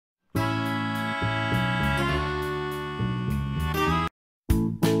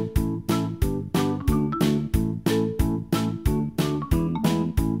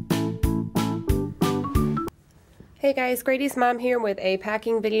Hey guys, Gradysmom here with a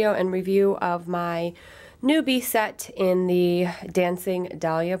packing video and review of my newbie set in the Dancing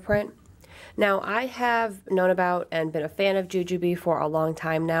Dahlia print. Now, I have known about and been a fan of Jujubee for a long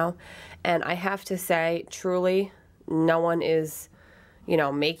time now, and I have to say, truly, no one is,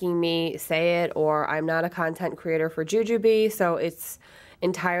 making me say it, or I'm not a content creator for Jujubee, so it's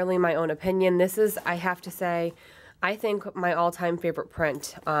entirely my own opinion. This is, I have to say, I think my all-time favorite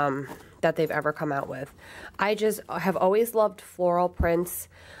print that they've ever come out with. I just have always loved floral prints,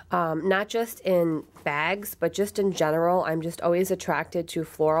 not just in bags, but just in general. I'm just always attracted to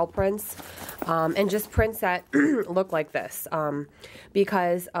floral prints and just prints that look like this.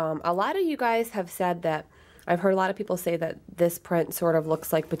 Because a lot of you guys have said that, I've heard a lot of people say that this print sort of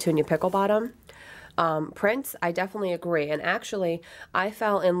looks like Petunia Pickle Bottom. Prints, I definitely agree. And actually, I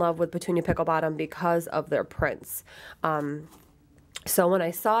fell in love with Petunia Pickle Bottom because of their prints. So when I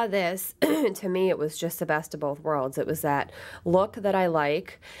saw this, to me, it was just the best of both worlds. It was that look that I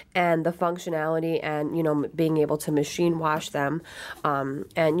like and the functionality and, being able to machine wash them. And,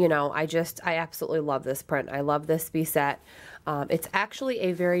 I absolutely love this print. I love this bee set. It's actually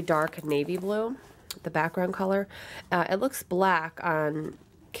a very dark navy blue, the background color. It looks black on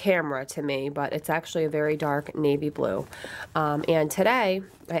camera to me, but it's actually a very dark navy blue. And today,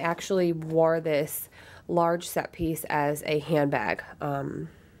 I actually wore this large set piece as a handbag,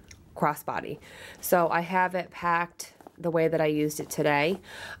 crossbody. So I have it packed the way that I used it today.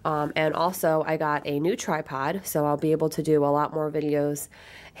 And also I got a new tripod, so I'll be able to do a lot more videos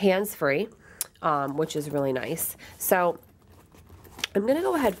hands-free, which is really nice. So I'm going to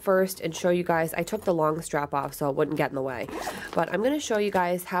go ahead first and show you guys, I took the long strap off so it wouldn't get in the way, but I'm going to show you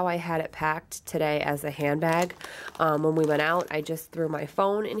guys how I had it packed today as a handbag. When we went out, I just threw my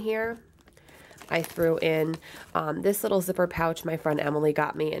phone in here. I threw in this little zipper pouch my friend Emily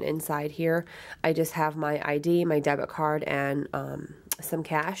got me, and inside here I just have my ID, my debit card, and some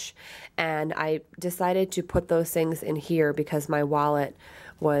cash. And I decided to put those things in here because my wallet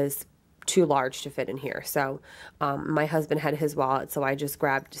was too large to fit in here. So my husband had his wallet, so I just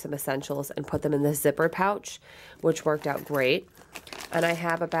grabbed some essentials and put them in this zipper pouch, which worked out great. And I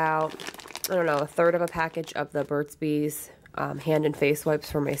have about, I don't know, a third of a package of the Burt's Bees hand and face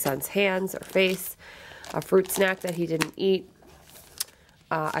wipes for my son's hands or face, a fruit snack that he didn't eat,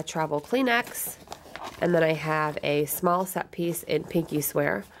 a travel Kleenex, and then I have a small set piece in Pinky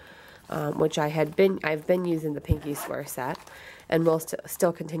Swear, which I've been using the Pinky Swear set, and will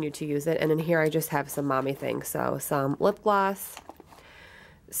still continue to use it. And in here I just have some mommy things, so some lip gloss,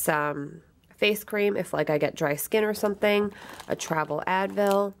 some face cream if like I get dry skin or something, a travel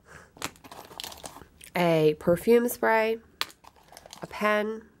Advil, a perfume spray, a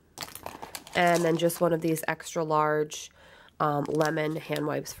pen, and then just one of these extra large lemon hand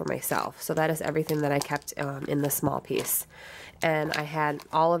wipes for myself. So that is everything that I kept in the small piece. And I had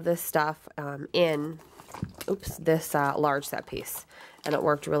all of this stuff in this large set piece, and it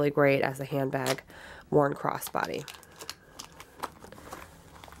worked really great as a handbag worn crossbody.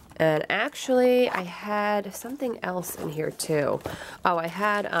 And actually, I had something else in here too. Oh, I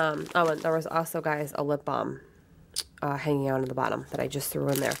had, and there was also, guys, a lip balm hanging out on the bottom that I just threw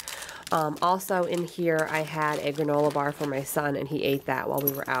in there. Also in here, I had a granola bar for my son, and he ate that while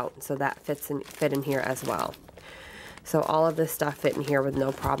we were out, so that fit in here as well. So all of this stuff fit in here with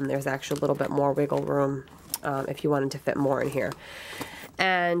no problem. There's actually a little bit more wiggle room if you wanted to fit more in here.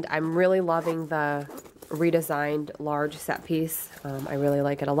 And I'm really loving the redesigned large set piece. I really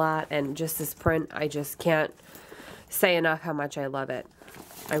like it a lot, and just this print, I just can't say enough how much I love it.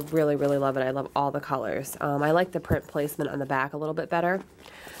 I really, really love it. I love all the colors. I like the print placement on the back a little bit better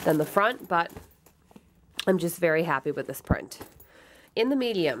than the front, but I'm just very happy with this print. In the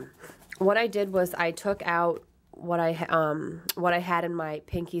medium, what I did was I took out what I had in my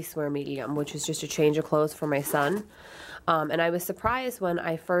Pinky Swear medium, which is just a change of clothes for my son. And I was surprised when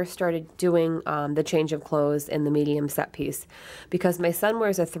I first started doing the change of clothes in the medium set piece, because my son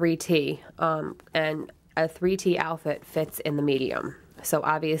wears a 3T, and a 3T outfit fits in the medium. So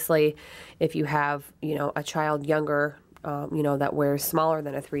obviously, if you have, a child younger, that wears smaller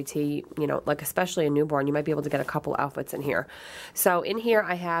than a 3T, like especially a newborn, you might be able to get a couple outfits in here. So in here,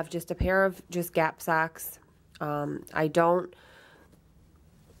 I have just a pair of just Gap socks. I don't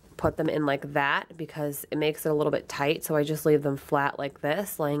put them in like that because it makes it a little bit tight, so I just leave them flat like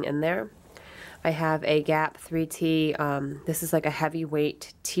this, laying in there. I have a Gap 3T, this is like a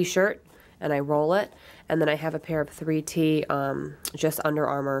heavyweight t-shirt, and I roll it. And then I have a pair of 3T just Under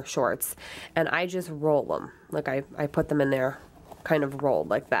Armour shorts, and I just roll them. Like I put them in there kind of rolled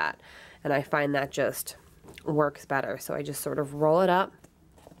like that, and I find that just works better. So I just sort of roll it up,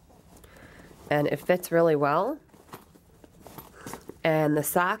 and it fits really well. And the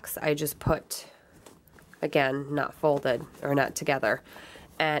socks I just put, again, not folded or not together,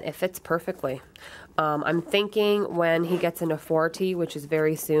 and it fits perfectly. I'm thinking when he gets into 4T, which is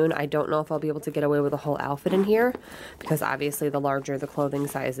very soon, I don't know if I'll be able to get away with a whole outfit in here, because obviously the larger the clothing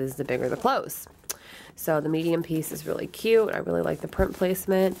size is, the bigger the clothes. So the medium piece is really cute. I really like the print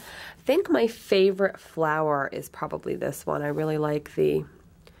placement. I think my favorite flower is probably this one. I really like the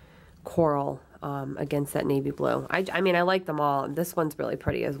coral against that navy blue. I mean, I like them all. This one's really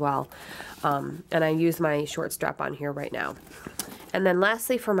pretty as well. And I use my short strap on here right now. And then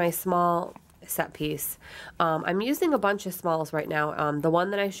lastly, for my small set piece, I'm using a bunch of smalls right now. The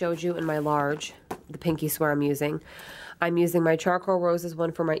one that I showed you in my large, the pinky swear I'm using my charcoal roses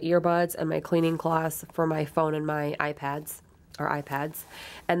one for my earbuds and my cleaning cloths for my phone and my iPads.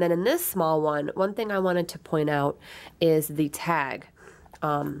 And then in this small one thing I wanted to point out is the tag.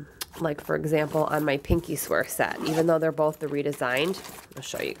 Like for example on my pinky swear set, even though they're both the redesigned, I'll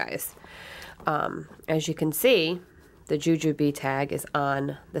show you guys. As you can see, the Jujubee tag is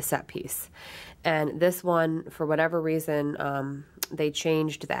on the set piece. And this one, for whatever reason, they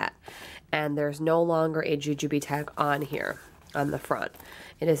changed that. And there's no longer a Jujubee tag on here on the front.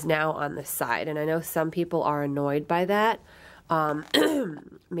 It is now on the side. And I know some people are annoyed by that.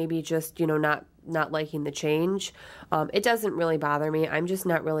 Maybe just, you know, not liking the change. It doesn't really bother me. I'm just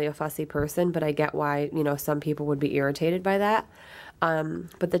not really a fussy person, but I get why, you know, some people would be irritated by that.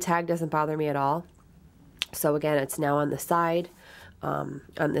 But the tag doesn't bother me at all. So again, it's now on the side, on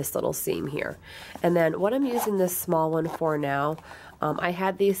this little seam here. And then what I'm using this small one for now, I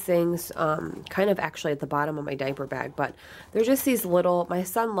had these things kind of actually at the bottom of my diaper bag, but they're just these little, my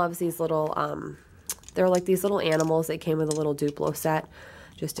son loves these little, they're like these little animals. They came with a little Duplo set,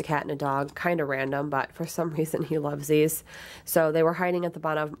 just a cat and a dog, kind of random, but for some reason he loves these. So they were hiding at the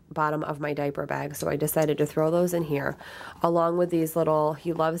bottom of my diaper bag, so I decided to throw those in here, along with these little,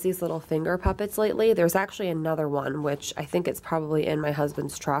 he loves these little finger puppets lately. There's actually another one, which I think it's probably in my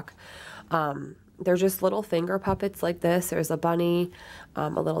husband's truck. They're just little finger puppets like this. There's a bunny, a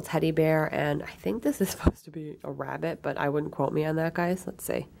little teddy bear, and I think this is supposed to be a rabbit, but I wouldn't quote me on that, guys. Let's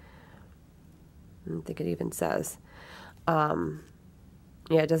see. I don't think it even says.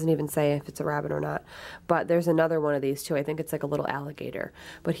 Yeah, it doesn't even say if it's a rabbit or not. But there's another one of these too. I think it's like a little alligator.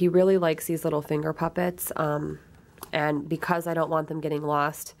 But he really likes these little finger puppets. And because I don't want them getting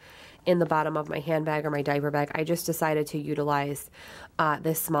lost in the bottom of my handbag or my diaper bag, I just decided to utilize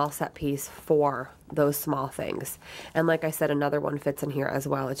this small set piece for those small things. And like I said, another one fits in here as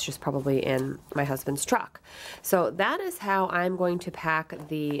well. It's just probably in my husband's truck. So that is how I'm going to pack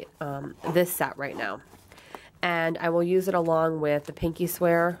the this set right now. And I will use it along with the pinky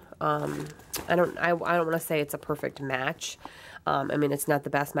swear. I don't want to say it's a perfect match. I mean, it's not the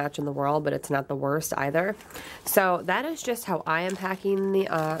best match in the world, but it's not the worst either. So that is just how I am packing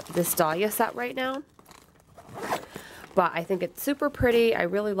the this Dahlia set right now. But I think it's super pretty. I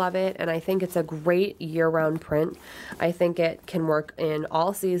really love it, and I think it's a great year-round print. I think it can work in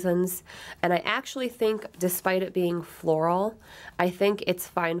all seasons, and I actually think, despite it being floral, I think it's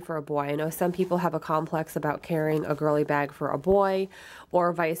fine for a boy. I know some people have a complex about carrying a girly bag for a boy,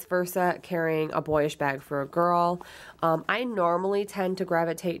 or vice versa, carrying a boyish bag for a girl. I normally tend to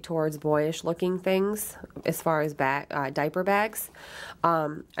gravitate towards boyish-looking things as far as diaper bags.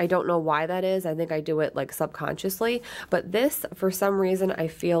 I don't know why that is. I think I do it like subconsciously. But this, for some reason, I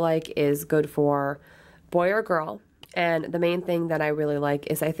feel like is good for boy or girl. And the main thing that I really like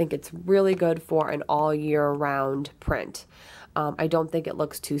is I think it's really good for an all year round print. I don't think it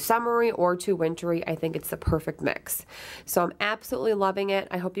looks too summery or too wintry. I think it's the perfect mix. So I'm absolutely loving it.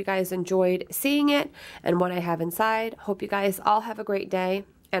 I hope you guys enjoyed seeing it and what I have inside. Hope you guys all have a great day,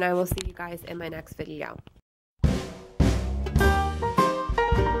 and I will see you guys in my next video.